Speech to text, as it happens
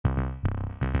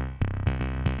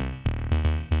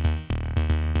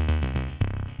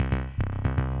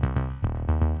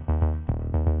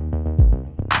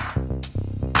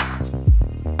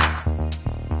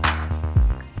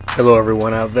Hello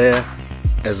everyone out there.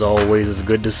 As always, it's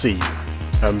good to see you.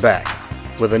 I'm back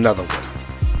with another one.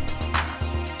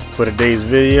 For today's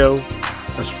video,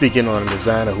 I'm speaking on a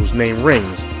designer whose name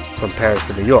rings from Paris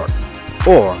to New York,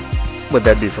 or would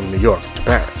that be from New York to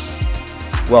Paris?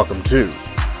 Welcome to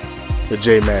the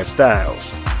JMADDD Styles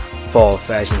Fall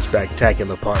Fashion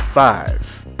Spectacular Part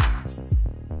 5.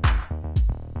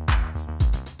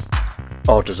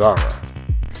 Altuzarra.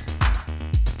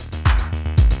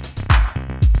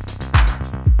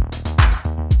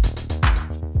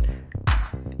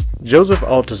 Joseph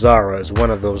Altuzarra is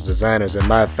one of those designers, in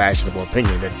my fashionable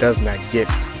opinion, that does not get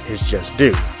his just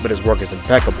due, but his work is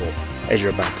impeccable, as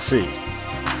you're about to see.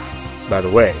 By the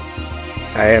way,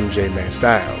 I am JMADDD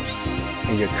Styles,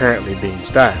 and you're currently being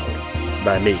styled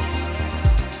by me.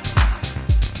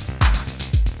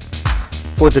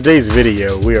 For today's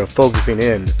video, we are focusing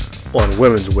in on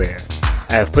women's wear.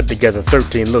 I have put together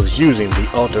 13 looks using the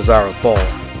Altuzarra Fall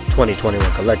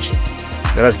 2021 collection.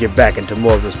 Now let's get back into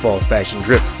more of this fall fashion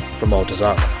drip from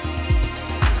Altuzarra.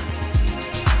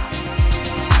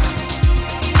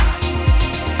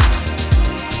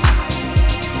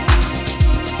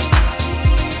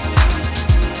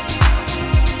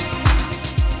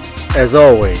 As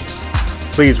always,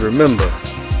 please remember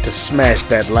to smash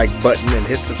that like button and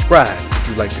hit subscribe if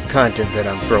you like the content that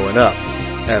I'm throwing up.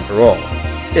 After all,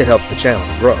 it helps the channel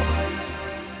to grow.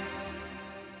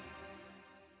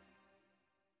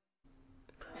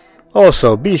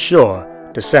 Also, be sure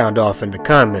to sound off in the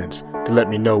comments to let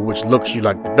me know which looks you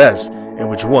like the best and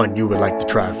which one you would like to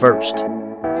try first.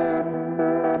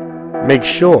 Make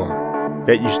sure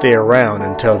that you stay around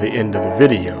until the end of the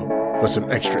video for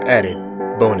some extra added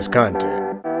bonus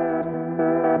content.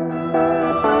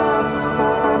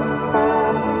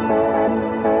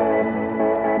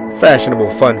 Fashionable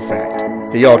fun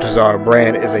fact: the Altuzarra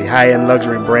brand is a high-end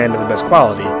luxury brand of the best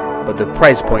quality, but the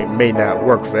price point may not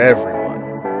work for everyone.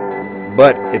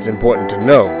 But it's important to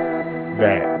know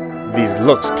that these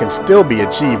looks can still be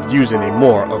achieved using a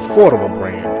more affordable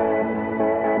brand.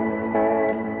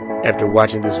 After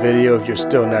watching this video, if you're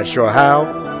still not sure how,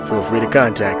 feel free to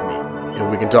contact me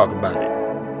and we can talk about it.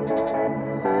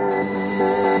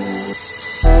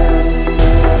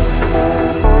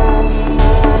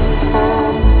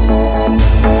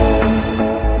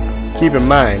 Keep in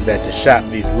mind that to shop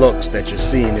these looks that you're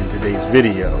seeing in today's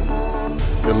video,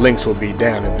 the links will be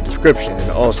down in the description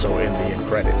and also in the end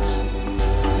credits.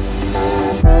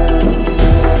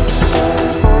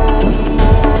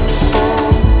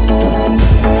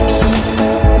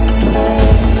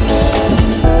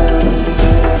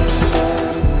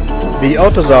 The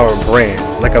Altuzarra brand,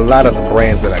 like a lot of the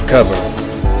brands that I cover,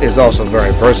 is also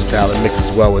very versatile and mixes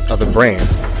well with other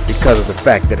brands because of the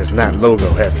fact that it's not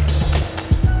logo heavy.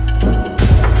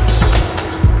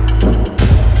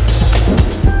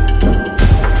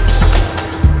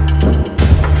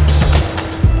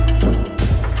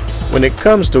 When it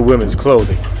comes to women's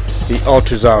clothing, the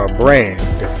Altuzarra brand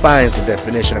defines the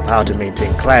definition of how to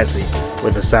maintain classy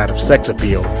with a side of sex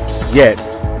appeal, yet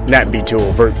not be too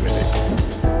overt with it.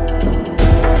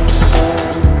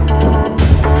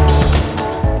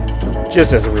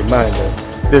 Just as a reminder,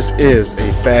 this is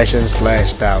a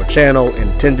fashion/style channel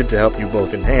intended to help you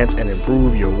both enhance and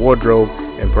improve your wardrobe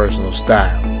and personal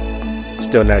style.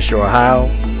 Still not sure how?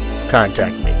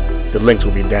 Contact me. The links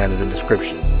will be down in the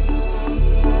description.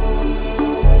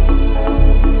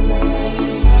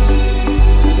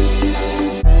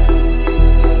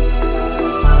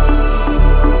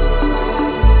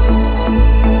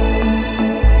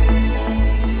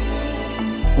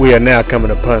 We are now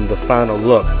coming upon the final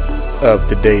look of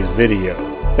today's video.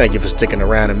 Thank you for sticking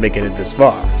around and making it this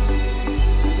far.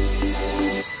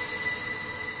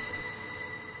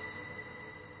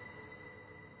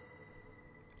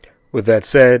 With that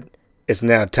said, it's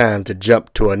now time to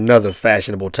jump to another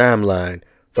fashionable timeline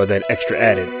for that extra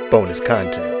added bonus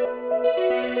content.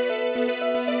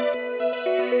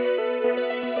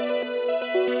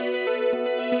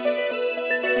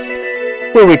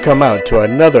 Where we come out to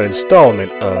another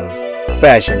installment of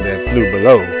fashion that flew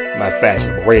below my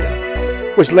fashionable radar,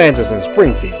 which lands us in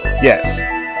Springfield, yes,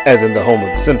 as in the home of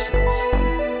the Simpsons,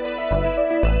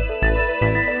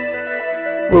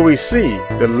 where we see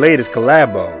the latest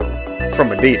collabo from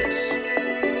Adidas,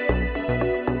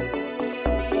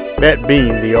 that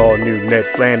being the all-new Ned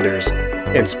Flanders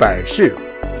inspired shoe.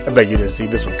 I bet you didn't see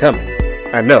this one coming.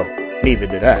 I know, neither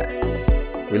did I.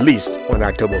 Released on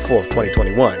October 4th,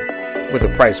 2021, with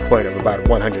a price point of about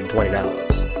 $120.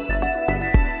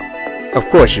 Of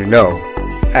course, you know,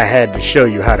 I had to show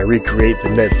you how to recreate the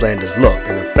Ned Flanders look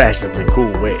in a fashionably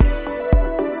cool way.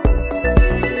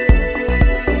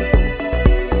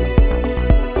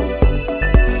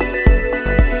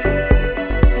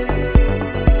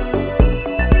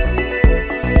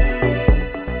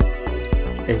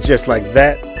 just like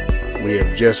that, we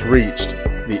have just reached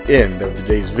the end of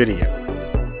today's video.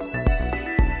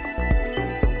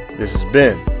 This has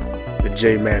been the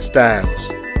JMADDD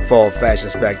Styles Fall Fashion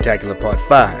Spectacular Part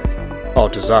 5,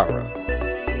 Altuzarra.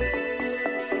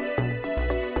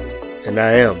 And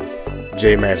I am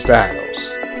JMADDD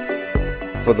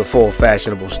Styles. For the full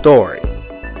fashionable story,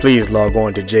 please log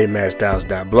on to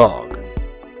jmaddstyles.blog.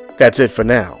 That's it for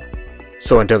now.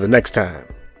 So until the next time,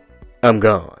 I'm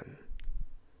gone.